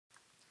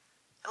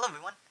Hello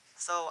everyone!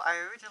 So I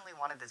originally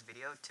wanted this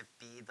video to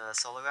be the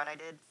solo run I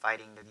did,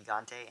 fighting the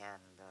Gigante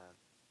and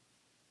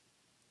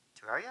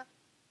Terraria,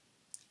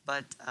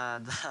 but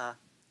the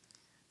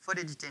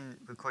footage didn't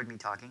record me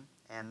talking,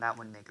 and that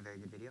wouldn't make a very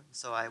good video.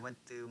 So I went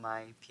through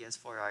my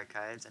PS4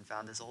 archives and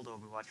found this old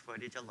Overwatch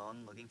footage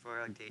alone, looking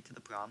for a date to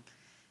the prom,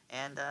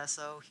 and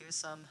so here's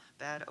some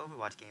bad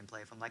Overwatch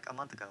gameplay from like a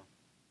month ago.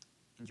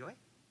 Enjoy?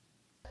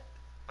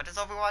 What does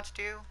Overwatch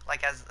do?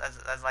 Like as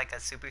like a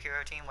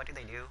superhero team, what do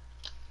they do?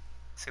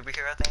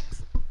 Superhero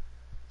things?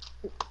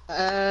 Who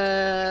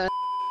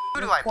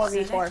do I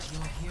play? 4v4.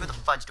 Who the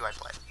fudge do I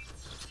play?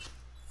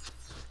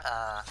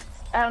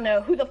 I don't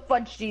know. Who the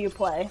fudge do you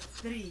play?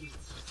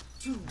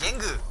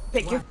 Gengu!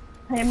 Pick your.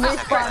 I'm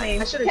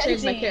respawning. I should have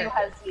changed my Kenji character.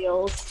 has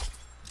heals.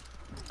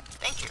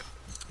 Thank you.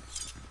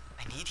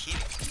 I need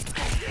healing.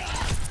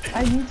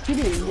 I need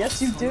healing.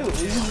 Yes, you do.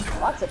 You need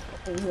lots of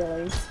fucking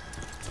healing.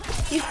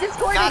 He's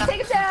discording. Got him.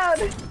 Take him down.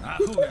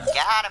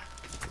 Got him!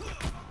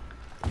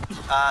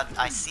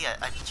 I see a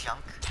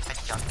junk.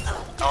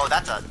 Oh,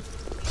 that's a...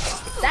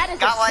 That is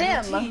Got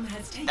a one.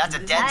 sim. That's a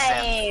dead sim.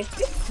 Nice.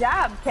 Good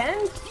job, Ken.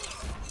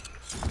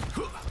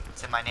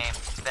 It's in my name.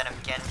 Venom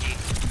Genji.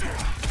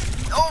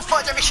 Oh,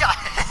 fudge, I shot!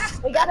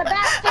 We got a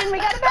Bastion. We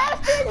got a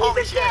Bastion.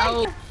 Holy He's a shit. kid.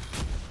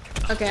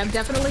 Oh. Okay, I'm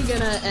definitely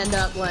gonna end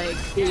up like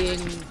being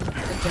a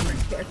different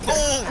character.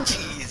 Oh,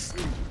 jeez.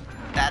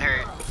 That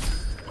hurt.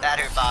 That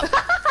hurt, Bob.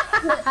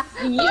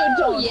 You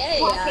don't yeah.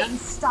 fucking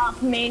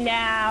stop me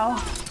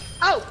now.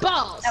 Oh,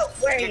 balls! Oh,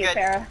 where are You're you, good.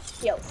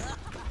 Farrah? Heals.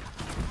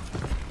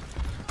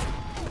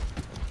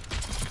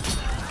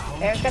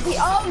 Farrah's got the.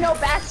 Oh no,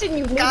 Bastion,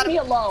 you leave Got him. me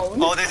alone.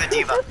 Oh, there's a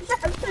diva.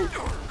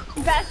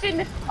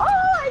 Bastion. Oh,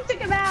 I took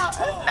him out.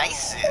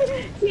 Nice.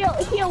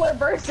 Healer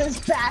versus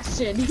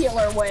Bastion.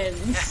 Healer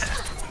wins.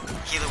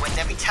 Healer wins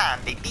every time,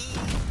 baby.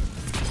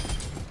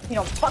 You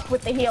don't fuck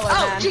with the healer,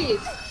 Oh, man.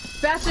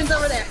 jeez! Bastion's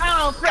over there.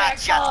 Oh, frick!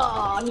 Gotcha.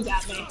 Oh, he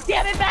got me.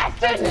 Damn it,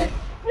 Bastion! Okay.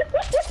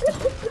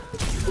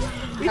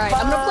 Alright,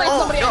 I'm gonna play Oh,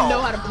 somebody no. I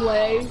know how to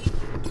play.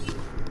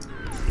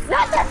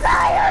 Not the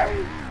fire!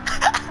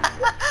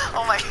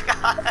 Oh my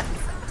god.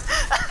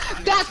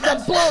 That's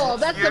the bull!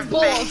 That's Your the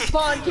bull! face.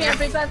 Spawn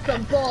camping, that's the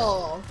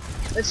bull!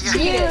 Let's Your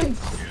cheat it! You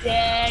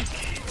dick.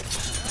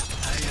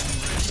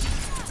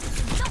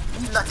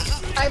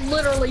 Nothing. I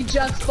literally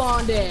just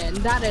spawned in.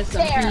 That is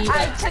some There, BS.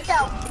 I took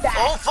out Bastion.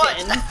 Oh,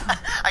 fudge!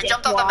 I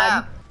jumped off the Dickwad.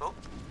 map. Oh.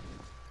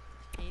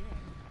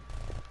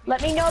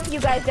 Let me know if you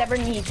guys ever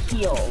need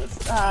heals.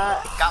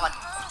 Got one.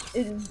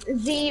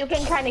 Z, you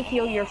can kind of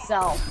heal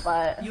yourself,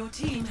 but... Your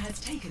team has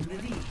taken the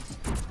lead.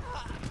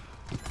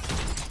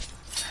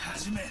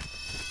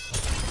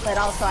 But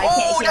also, I Oh,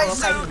 can't heal nice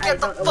if I zoom! Get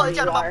the don't know where fudge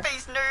you out of my are.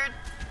 face, nerd!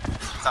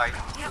 Sorry.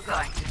 You're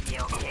going to be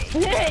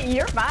okay.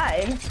 You're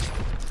fine.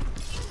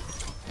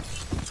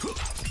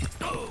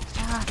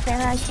 Ah,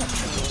 Farrah, I can't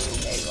see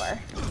you. There you are.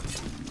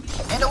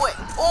 And away!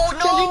 Oh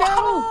no! Kenji, no!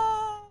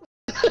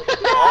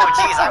 Oh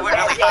jeez, I went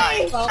really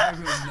high. Well,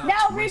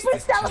 No,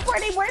 Reaper's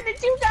teleporting. Where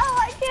did you go?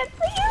 I can't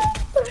see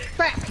you.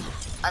 frick!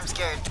 I'm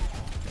scared.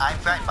 I'm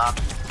frightened, Bob.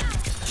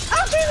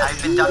 Oh, Jesus.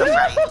 I've been done a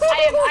fright.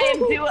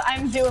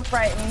 I'm due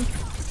frightened.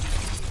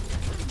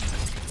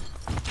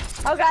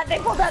 Oh god, they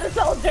pulled out a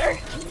soldier.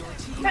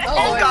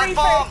 Oh god, Reaper.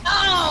 Bob!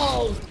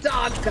 Oh,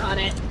 doggone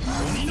it!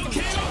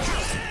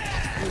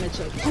 I'm gonna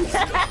check it.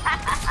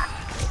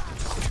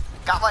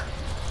 Got one.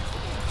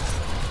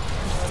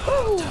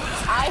 Ooh,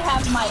 I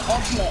have my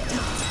ultimate.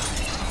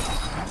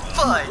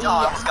 Fudge! Oh,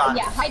 I almost got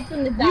Yeah, it. hide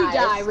from the You dive.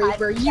 die,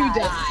 Reaper, you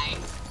Hide. die.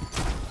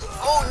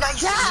 Oh,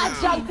 nice! Yeah,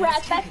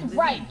 Junkrat, that's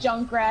right,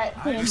 Junkrat.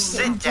 You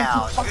sit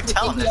down. You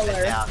tell him to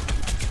sit down.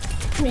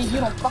 I mean, you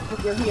don't fuck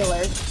with your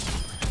healer.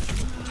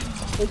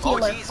 The Oh,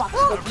 healer jeez.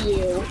 fucks with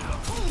you.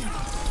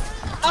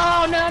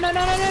 Oh, no, no,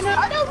 no, no, no, no!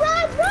 Oh no,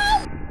 run,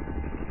 run!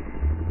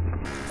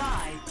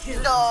 5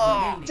 kills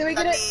No! remaining. Do we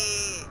get it?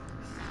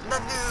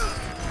 Nanu!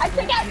 I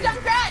took out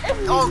Junkrat!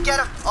 Oh, get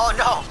him! Oh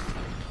no!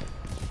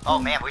 Oh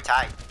man, we're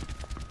tied.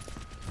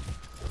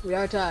 We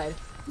are tied.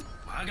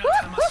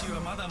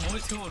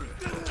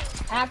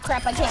 Ah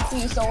crap, I can't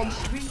see you, Soldier.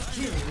 3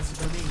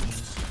 kills remaining.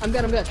 I'm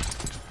good, I'm good.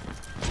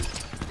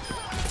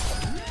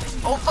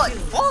 Oh fuck!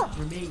 Whoa!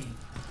 Remaining.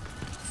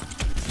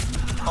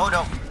 Oh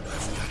no!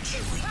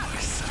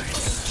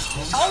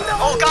 Oh no!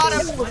 Oh, got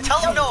him! Tell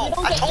him no! You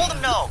don't I get- told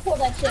him no! Pull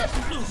that shit.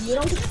 You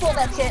don't get to pull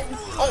that shit.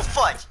 Oh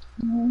fudge!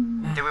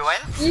 Did we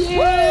win?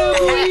 Yeah!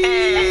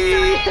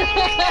 Hey!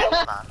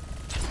 Hold on.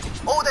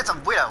 Oh, that's a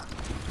widow.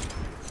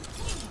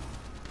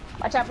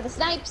 Watch out for the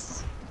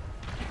snipes.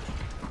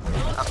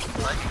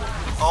 Fudge.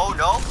 Oh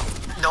no!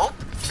 Nope!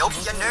 Nope!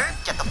 You nerd!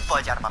 Get the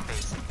fudge out of my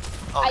face!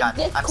 Oh I god,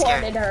 I'm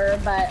discorded scared. her,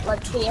 but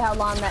let's see how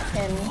long that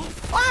can...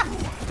 Ah!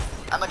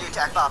 I'm gonna do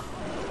attack Bob.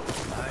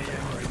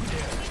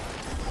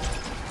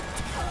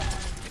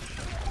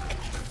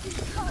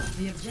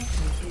 The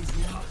objective is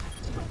now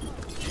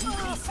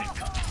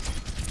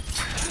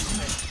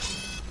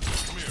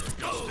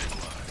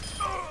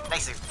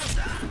Nice.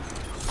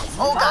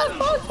 Oh god!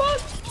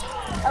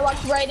 I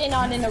walked right in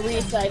on an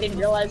Arisa I didn't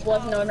realize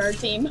wasn't on our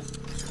team.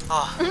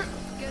 Oh.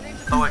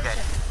 But we're good.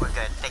 We're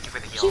good. Thank you for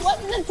the She heals.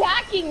 wasn't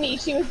attacking me.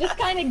 She was just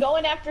kind of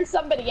going after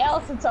somebody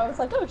else, and so I was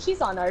like, "Oh,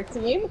 she's on our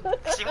team."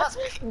 She must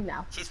be.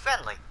 No. She's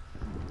friendly.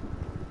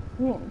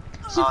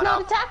 She's Oh,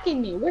 not no.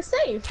 attacking me. We're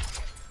safe.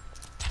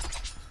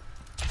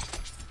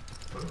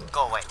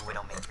 Go away,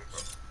 Widowmaker.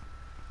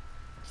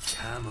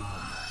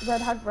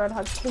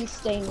 Roadhog, please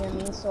stay near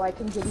me so I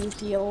can give you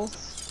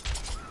heals.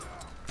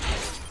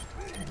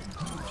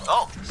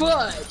 Oh,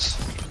 Fudge!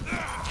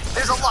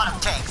 there's a lot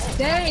of tanks.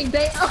 Dang,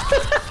 they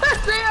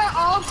are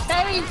all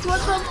tanks. What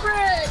the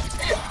frick?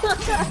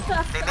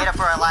 They made up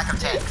for our lack of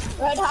tanks.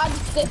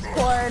 Roadhog's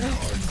Discord,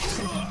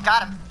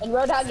 Got him. and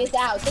Roadhog is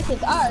out. This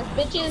is ours,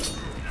 bitches.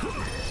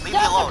 Leave me No,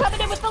 they're alone.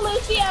 coming in with the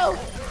Lucio.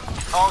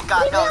 Oh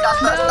god, no, not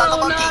the No,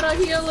 monkey. not a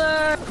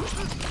healer.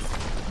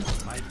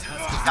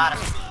 Got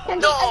him.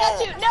 Kenzie, No! I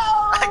got you. No.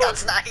 I got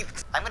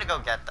sniped. I'm gonna go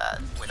get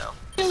that Widow.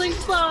 Healing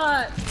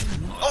spot.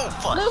 Oh,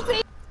 fuck.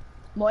 Luffy.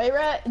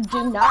 Moira,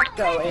 do not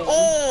go in.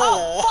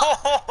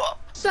 Oh!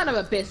 Son of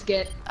a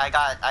biscuit. I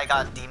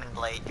got Demon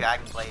Blade,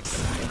 Dragon Blade.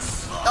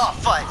 Oh,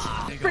 fudge.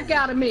 Frick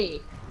out of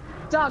me.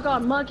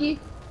 Doggone monkey.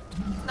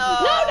 No.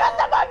 No, not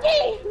the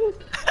monkey!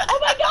 Oh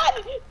my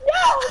god!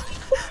 No!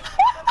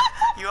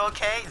 You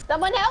okay?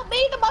 Someone help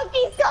me! The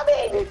monkey's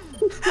coming!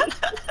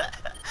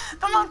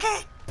 The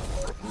monkey.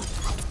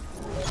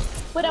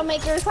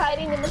 Widowmaker's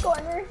hiding in the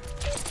corner.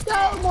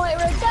 Go,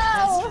 Moira,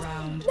 go!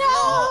 round. No!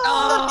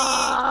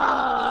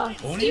 Ah.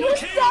 He was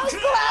so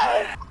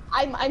close!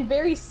 I'm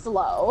very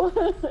slow.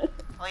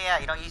 Oh yeah,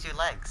 you don't use your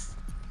legs.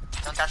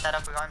 You don't got that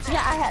upper arm strength.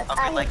 Yeah, I have.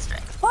 Upper leg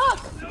strength.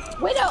 Fuck!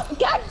 Widow!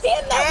 God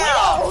damn that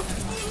Ow. Widow!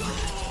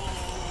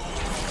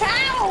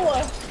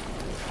 How?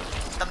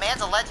 The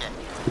man's a legend.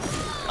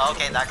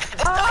 Okay, that guy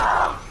did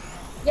Ah!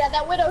 Yeah,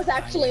 that Widow's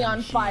actually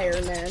on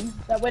fire, man.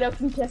 That Widow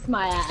can kiss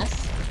my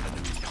ass.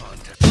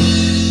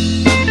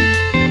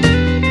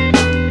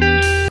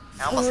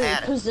 I almost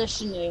had it.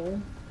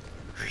 Repositioning.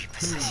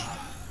 Reposition.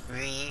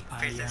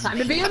 Reposition. Time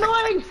to be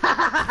annoying.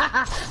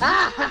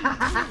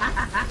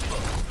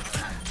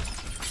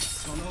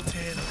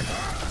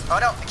 Oh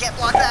no, I can't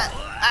block that.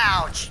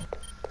 Ouch.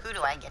 Who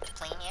do I get to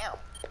play now?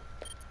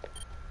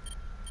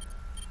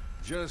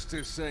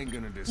 Justice ain't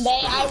gonna decide.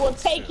 Nay, I will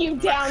take you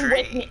down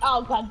with me.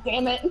 Oh, god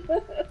damn it. Hey,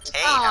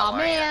 how Oh are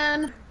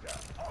man.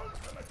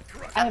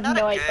 I have Not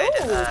no a idea. good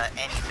Ooh.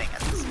 anything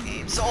at this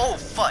game. So, oh,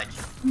 fudge.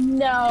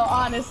 No,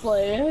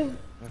 honestly.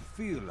 I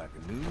feel like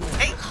a new man.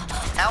 Hey,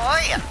 how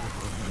are ya?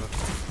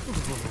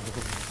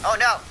 Oh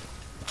no.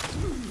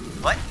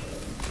 What?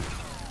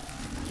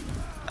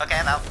 Okay,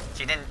 I'm out.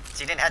 She didn't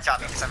headshot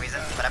me for some reason,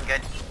 but I'm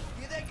good.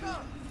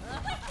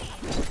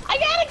 I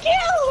got a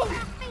kill!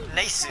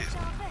 Nice.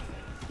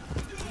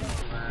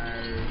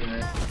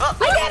 Oh,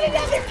 I got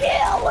another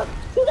kill!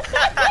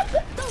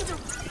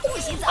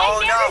 Oh, I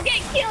never no.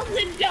 get kills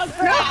in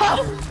Junkrat!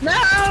 No.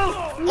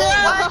 oh, No.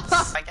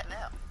 what? I get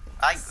now.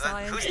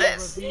 Who's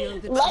this?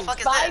 Let's fuck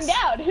is find this?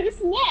 out who's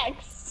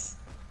next.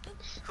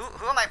 Who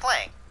am I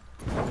playing?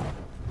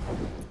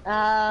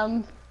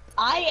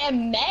 I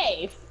am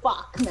May.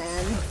 Fuck,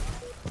 man.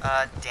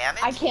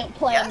 Damage? I can't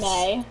play Yes.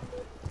 May.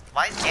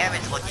 Why does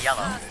damage look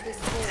yellow?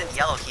 Is it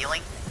yellow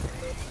healing?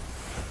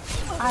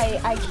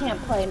 I can't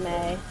play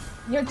May.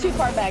 You're too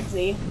far back,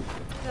 Z.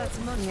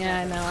 Yeah,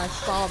 I know. I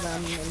saw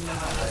them. Who's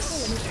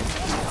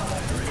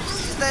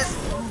this?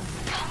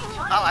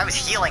 Oh, I was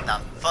healing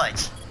them.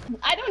 Fudge.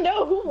 I don't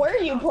know, who were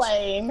you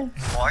playing?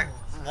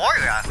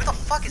 Moira? Who the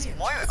fuck is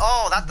Moira?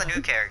 Oh, that's the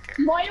new character.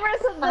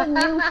 Moira's the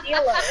new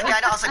healer. Yeah, I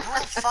know. I was like, who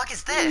the fuck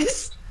is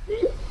this?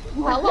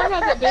 How long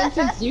has it been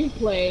since you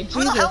played?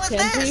 Who the hell Jesus, is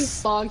Kenzie.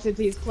 this? Long since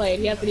he's played.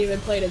 He hasn't even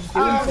played as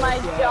Doom. Oh my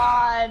yet.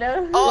 god.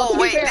 Oh, to be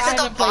wait, fair, this I is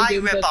the haven't played Vi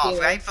Doom just ripoff,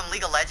 either. right? From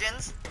League of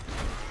Legends?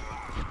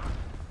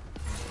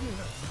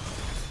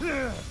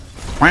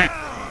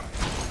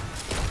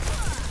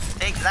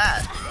 Take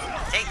that.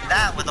 Take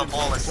that with a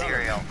bowl of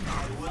cereal.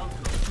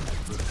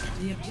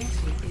 The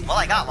objective is Well,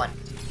 I got one.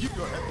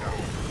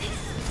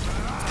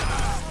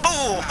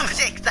 Boom!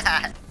 Take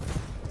that!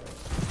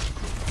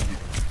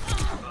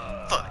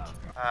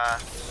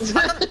 Fudge.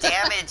 How come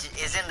damage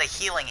is in the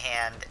healing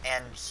hand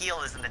and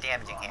heal is in the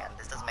damaging hand?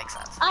 This doesn't make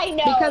sense. I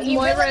know. Because you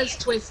Moira really, is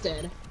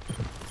twisted.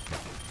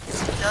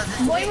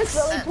 Doesn't Moira's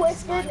make really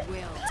sense. twisted.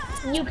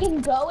 You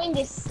can go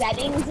into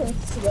settings and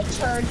switch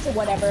her to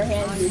whatever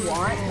hand you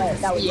want, but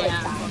that would take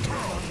Yeah. time.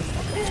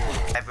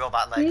 I have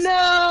robot legs.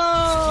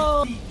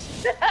 No!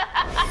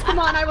 Come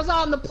on, I was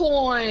on the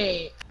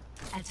point.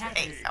 attackers.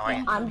 Hey, how are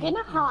you? I'm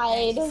gonna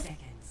hide 30 seconds.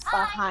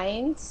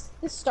 behind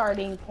the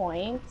starting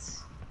point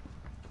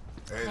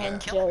and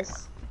Kill her.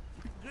 just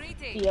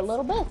be a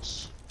little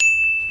bitch.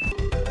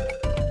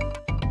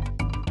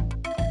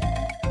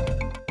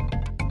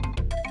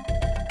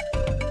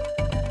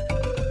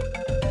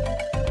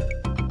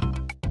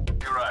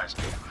 Your eyes.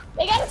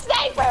 They got a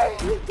sniper!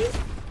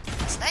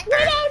 Sniper!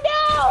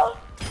 No!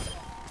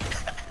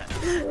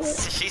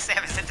 She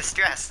Sam is in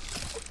distress.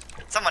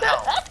 Someone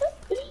help.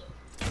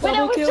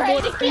 Widow was kill,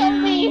 trying to kill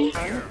me!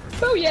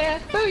 Booyah!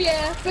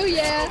 Booyah!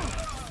 Booyah!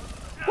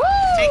 Woo!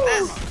 Take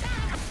this.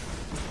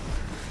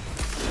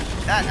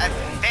 God, I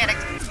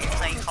panicked.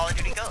 Playing Call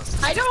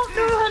I don't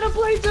know how to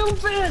play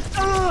Doomfist!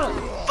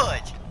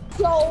 Fudge!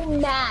 So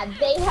mad.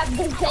 They have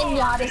the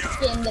Zenyatta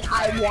skin that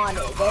I wanted.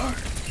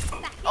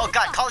 Oh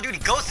god, Call of Duty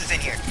Ghost is in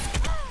here!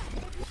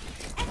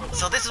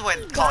 So this is where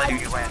Call of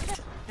Duty went.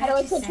 How do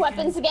I switch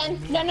weapons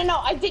again? No, no, no.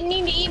 I didn't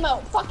mean to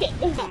emote. Fuck it.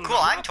 Cool,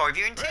 I'm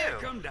Torbjorn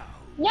too.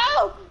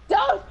 No!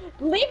 Don't!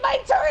 Leave my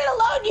turret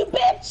alone, you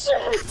bitch!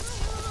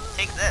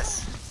 Take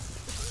this.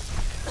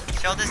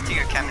 Show this to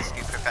your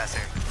chemistry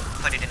professor.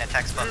 Put it in a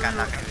textbook I'm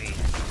not gonna read.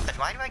 But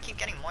why do I keep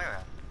getting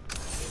Moira?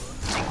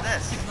 Take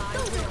this.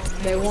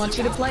 They want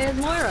you to play as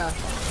Moira. I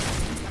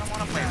don't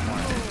wanna play as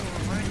Moira.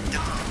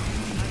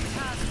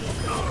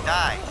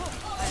 Die.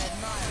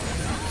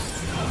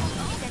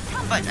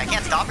 But I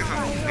can't stop her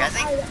from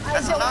rezzing?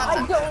 That's so I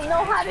nonsense. don't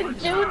know how to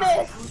do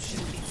this.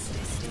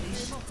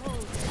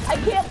 I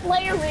can't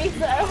play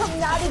Aretha. I'm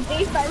not a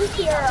defense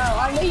hero.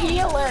 I'm a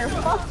healer.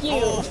 Fuck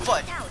you. Oh,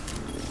 fudge.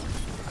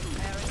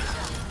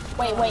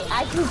 Wait,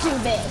 I can do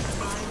this.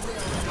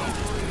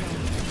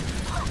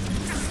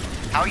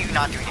 How are you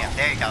not doing damage?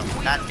 There you go.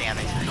 That's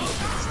damage.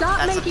 Stop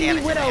That's making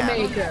me some damage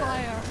in the Widowmaker.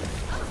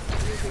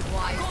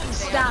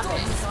 Stop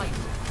it.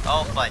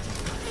 Oh, fudge.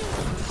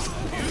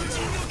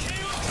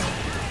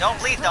 Don't,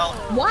 please don't.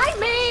 Why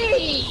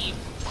me?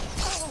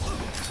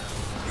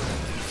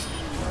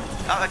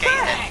 Oh, okay,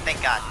 he's dead.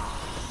 Thank God.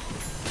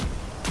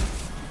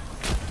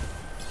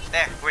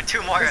 There, we're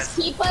 2 Moiras. Just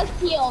keep us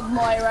healed,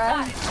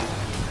 Moira.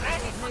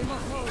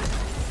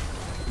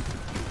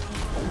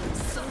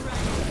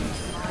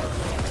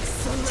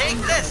 Take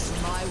this!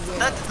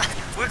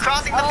 We're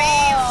crossing the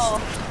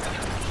beams!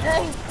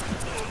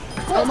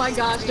 Oh my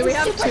gosh, do we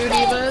have 2 Super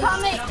Saiyan,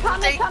 divas?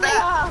 Come Take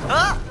that! off.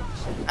 Ah!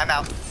 I'm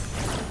out.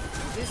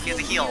 Here's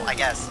a heal, I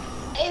guess.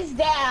 Is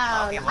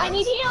down. Oh, I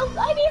need heals.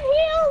 I need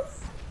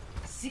heals.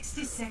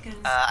 60 seconds.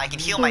 I can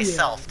heal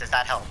myself. Does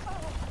that help?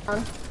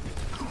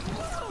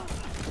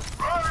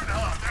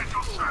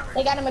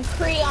 They got a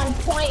McCree on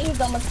point. He's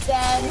almost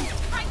dead.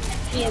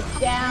 He is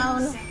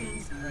down.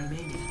 Seconds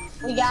remaining.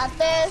 We got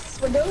this.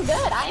 We're doing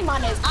good. I'm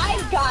on it.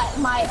 I've got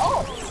my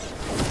ult.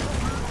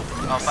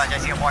 Oh, fudge, I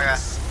see a Moira.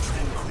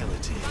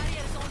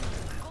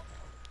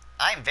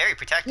 I'm very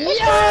protected.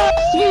 Yes!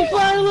 We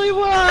finally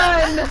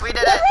won! We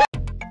did it!